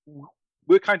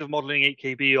 We're kind of modeling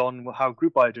 8KB on how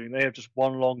GroupBy are doing. They have just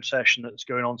one long session that's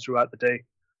going on throughout the day,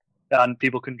 and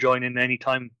people can join in any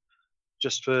time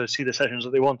just to see the sessions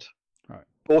that they want. All right.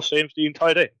 Or stay the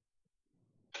entire day.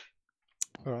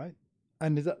 All right.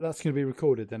 And that's going to be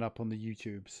recorded then up on the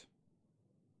YouTubes?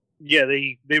 Yeah,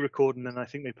 they record, and then I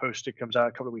think they post. It comes out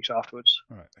a couple of weeks afterwards.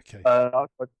 All right, okay. I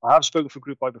have spoken for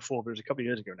GroupBy before, but it was a couple of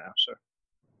years ago now. So,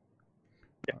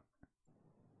 yeah.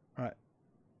 All right.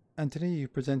 Anthony, are you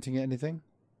presenting anything?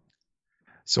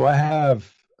 So I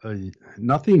have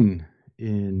nothing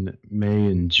in May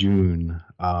and June.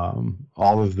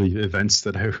 All of the events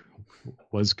that I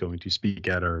was going to speak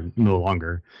at are no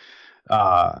longer.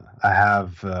 I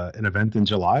have an event in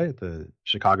July at the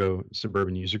Chicago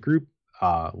Suburban User Group.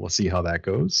 We'll see how that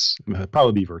goes. It'll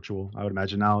probably be virtual, I would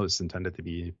imagine now. It's intended to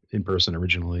be in person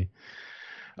originally.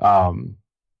 And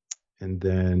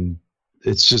then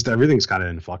it's just everything's kind of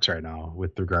in flux right now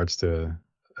with regards to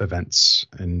events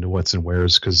and what's and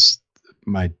where's, because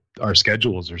our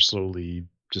schedules are slowly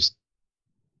just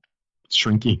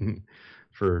shrinking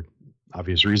for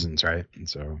obvious reasons, right? And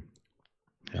so,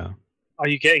 yeah. Are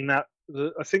you getting that?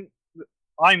 I think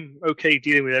I'm okay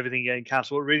dealing with everything getting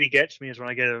cancelled. What really gets me is when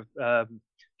I get a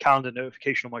calendar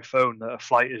notification on my phone that a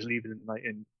flight is leaving tonight.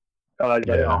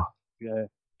 Yeah.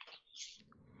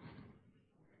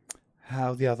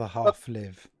 How the other half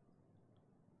live.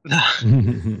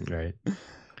 Right.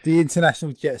 The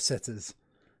international jet setters.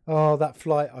 Oh, that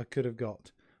flight I could have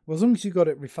got. Well, as long as you got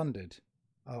it refunded.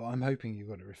 Oh, I'm hoping you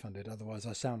got it refunded. Otherwise,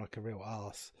 I sound like a real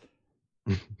ass.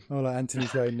 Oh, like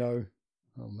Anthony's going, no.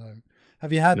 Oh, no.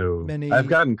 Have you had many? I've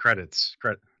gotten credits.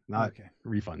 Not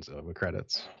refunds, though, but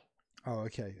credits. Oh,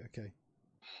 okay.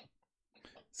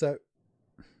 So,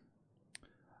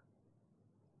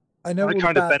 I know I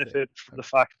kind of benefit from the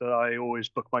fact that I always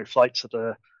book my flights at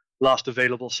the last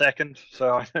available second.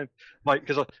 So I might,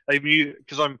 because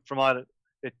I'm from Ireland,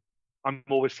 I'm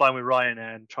always flying with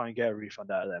Ryanair and try and get a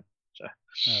refund out of them. So.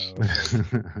 Oh,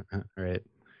 okay. Right.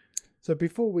 So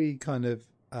before we kind of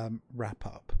wrap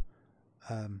up,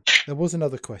 there was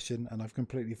another question, and I've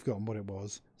completely forgotten what it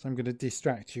was. So I'm going to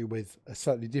distract you with a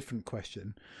slightly different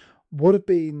question. What have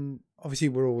been? Obviously,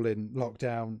 we're all in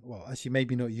lockdown. Well, actually,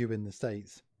 maybe not you in the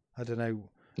States. I don't know.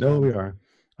 No, we are.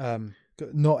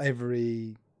 Not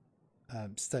every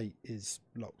state is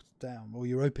locked down, or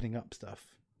you're opening up stuff.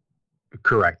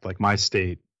 Correct. Like my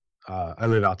state, I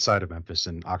live outside of Memphis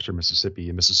in Oxford, Mississippi,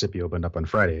 and Mississippi opened up on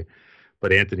Friday.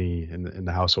 But Anthony in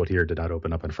the household here did not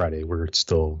open up on Friday. We're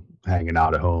still hanging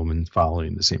out at home and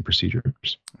following the same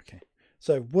procedures. Okay.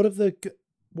 So what have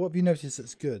you noticed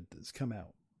that's good that's come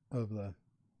out of the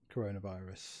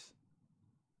coronavirus?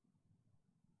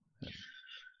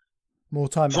 More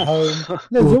time at home.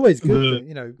 No, it's always good.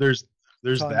 There's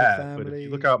time with that. But if family. you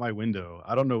look out my window,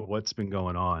 I don't know what's been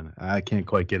going on. I can't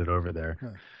quite get it over there. Huh.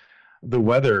 The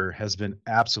weather has been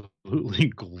absolutely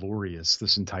glorious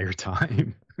this entire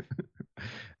time.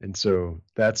 And so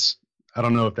I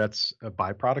don't know if that's a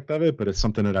byproduct of it, but it's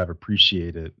something that I've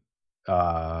appreciated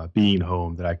being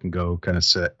home, that I can go kind of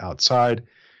sit outside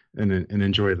and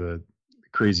enjoy the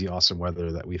crazy awesome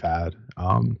weather that we've had.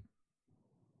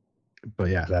 But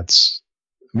yeah, that's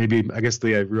maybe, I guess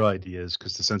the real idea is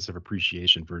because the sense of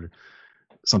appreciation for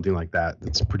something like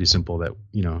that's pretty simple, that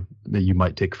that you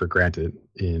might take for granted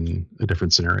in a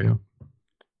different scenario.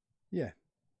 Yeah.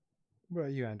 What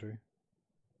about you, Andrew?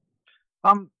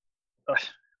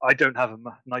 I don't have a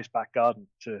nice back garden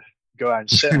to go out and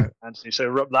sit out, Anthony. So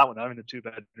rub that one. I'm in a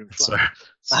 2-bedroom flat.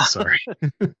 Sorry.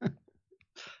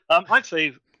 I'd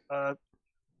say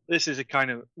this is a kind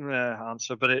of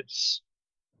answer, but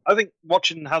I think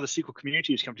watching how the SQL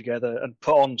community has come together and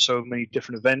put on so many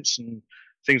different events and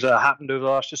things that have happened over the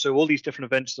last year. So all these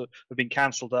different events that have been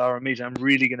cancelled are amazing. I'm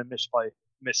really going to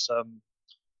miss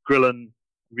Grillen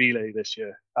Relay this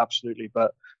year, absolutely.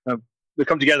 But we've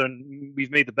come together and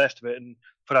we've made the best of it and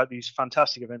put out these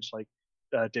fantastic events like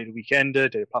Data Weekender,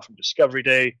 Data Platform Discovery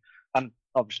Day, and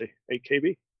obviously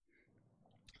 8KB.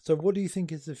 So what do you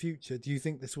think is the future? Do you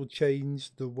think this will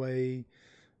change the way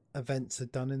events are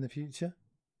done in the future?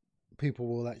 People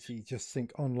will actually just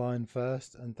think online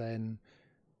first and then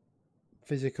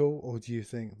physical, or do you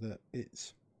think that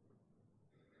it's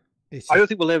I don't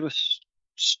think we'll ever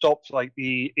stop like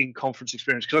the in-conference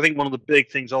experience, because I think one of the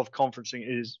big things of conferencing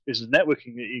is the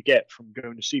networking that you get from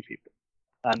going to see people,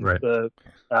 and right.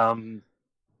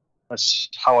 That's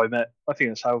how I met. I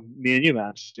think that's how me and you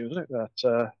met, wasn't it?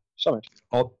 That summit.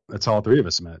 That's all three of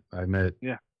us met. I met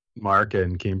Mark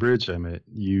in Cambridge. I met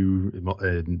you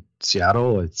in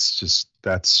Seattle. It's just,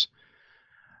 that's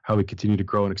how we continue to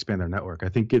grow and expand our network. I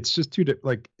think it's just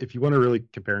like, if you want to really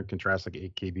compare and contrast like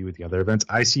 8KB with the other events,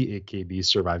 I see 8KB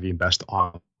surviving best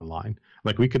online.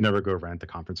 Like, we could never go rent a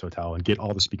conference hotel and get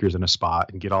all the speakers in a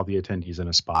spot and get all the attendees in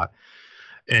a spot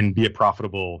and be a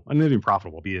profitable, not even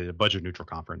profitable, be a budget neutral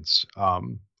conference.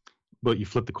 But you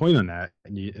flip the coin on that,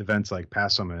 and events like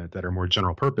Pass Summit that are more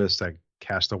general purpose, that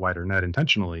cast a wider net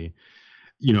intentionally,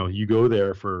 you go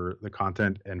there for the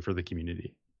content and for the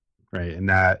community, right? And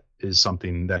that is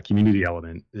something, that community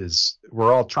element is,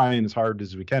 we're all trying as hard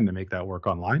as we can to make that work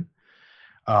online.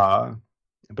 But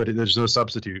there's no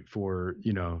substitute for,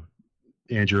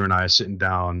 Andrew and I sitting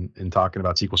down and talking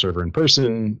about SQL Server in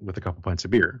person with a couple pints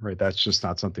of beer, right? That's just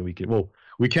not something we can. Well,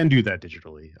 we can do that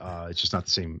digitally. It's just not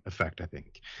the same effect, I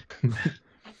think.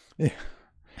 Yeah.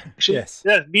 Actually, Yes.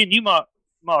 Yeah. Me and you, Mark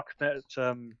met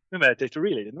at Data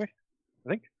Relay, didn't we? I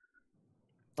think.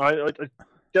 I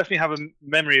definitely have a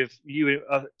memory of you,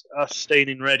 us staying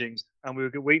in Reading, and we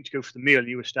were waiting to go for the meal. And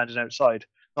you were standing outside,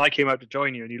 and I came out to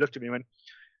join you, and you looked at me and went,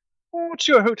 "What's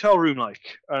your hotel room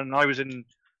like?" And I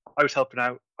was helping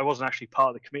out. I wasn't actually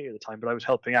part of the committee at the time, but I was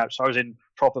helping out. So I was in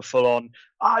proper full on,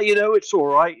 it's all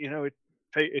right.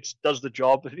 It does the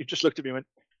job. And he just looked at me and went,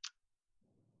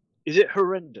 "Is it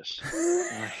horrendous?"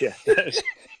 Yeah.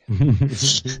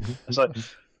 It's like,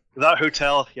 that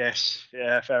hotel, yes.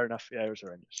 Yeah, fair enough. Yeah, it was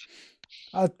horrendous.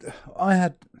 I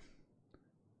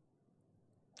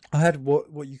had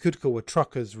what you could call a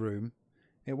trucker's room.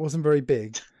 It wasn't very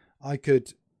big. I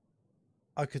could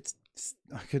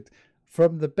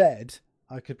from the bed,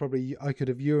 I could have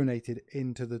urinated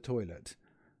into the toilet.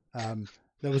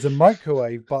 There was a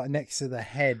microwave but next to the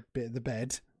head bit of the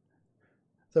bed,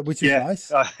 which is nice.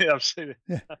 I've seen it.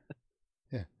 Yeah.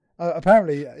 Yeah.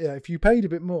 Apparently, if you paid a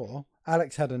bit more,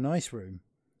 Alex had a nice room,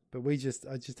 but I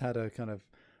just had a kind of,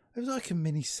 it was like a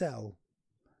mini cell,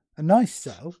 a nice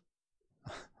cell.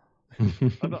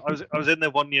 I was in there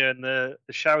one year, and the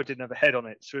shower didn't have a head on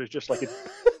it, so it was just like a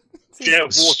jet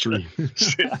of water.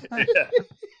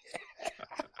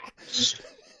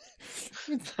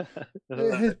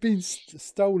 It has been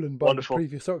stolen by Wonderful. the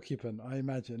previous occupant, I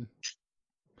imagine.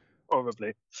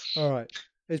 Probably. All right,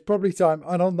 it's probably time.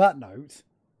 And on that note,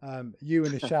 you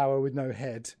in a shower with no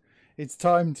head, it's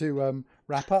time to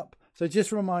wrap up. So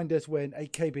just remind us when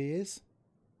 8KB is.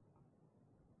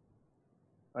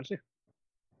 Actually.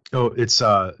 Oh, it's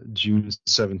June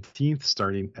 17th,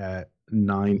 starting at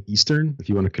 9 Eastern. If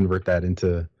you want to convert that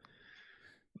into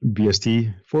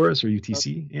BST for us, or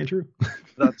UTC, Andrew.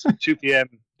 That's 2 p.m.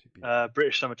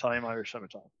 British summertime, Irish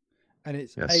summertime. And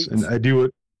it's Yes, 8. and I do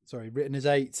it. Sorry, written as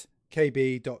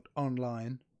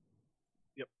 8kb.online.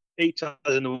 Yep. 8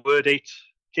 as in the word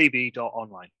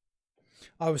 8kb.online.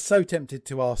 I was so tempted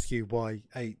to ask you why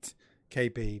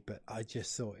 8kb, but I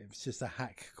just thought it was just a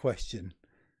hack question.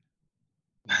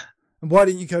 And why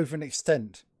didn't you go for an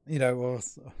extent? You know, or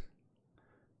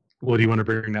Well, do you want to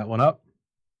bring that one up?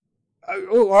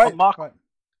 all right, Mark. right.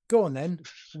 Go on then.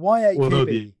 Why 8kb? Well, no,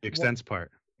 the extents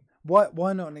part.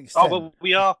 Why not an extent? Oh, well,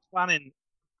 we are planning.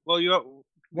 Well,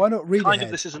 why not read kind ahead?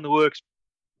 of this is in the works.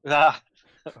 Oh,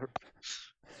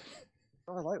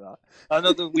 I like that. I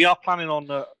know that we are planning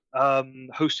on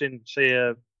hosting, say,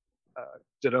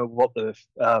 don't know what the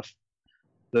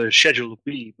schedule will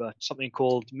be, but something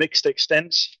called Mixed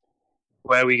Extents,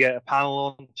 where we get a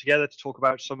panel on together to talk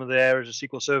about some of the areas of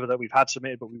SQL Server that we've had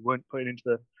submitted, but we weren't putting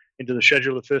into the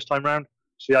schedule the first time round.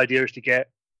 So the idea is to get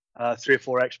 3 or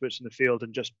 4 experts in the field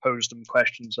and just pose them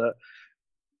questions that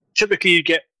typically you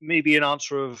get maybe an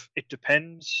answer of it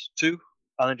depends to,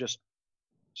 and then just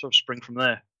sort of spring from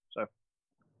there. So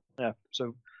yeah,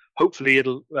 so hopefully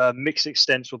it'll Mixed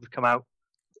Extents will come out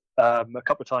a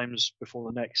couple of times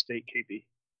before the next 8kb.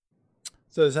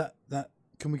 So is that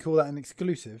can we call that an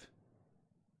exclusive?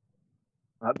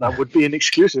 That would be an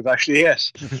exclusive, actually.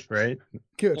 Yes. Right?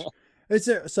 Good. Is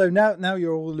there, so now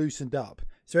you're all loosened up.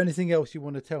 Is there anything else you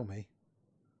want to tell me?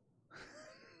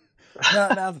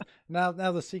 now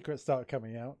the secrets start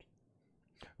coming out.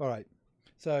 All right.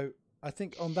 So I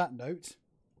think on that note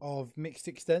of Mixed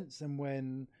Extents, and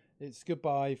when it's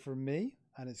goodbye from me,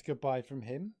 and it's goodbye from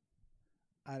him,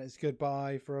 and it's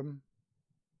goodbye from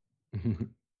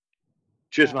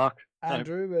Cheers, Mark.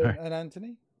 Andrew and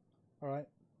Anthony. All right.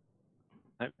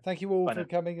 Thank you all for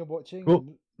coming and watching. Cool.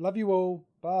 Love you all.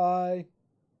 Bye.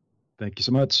 Thank you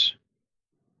so much.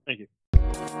 Thank you.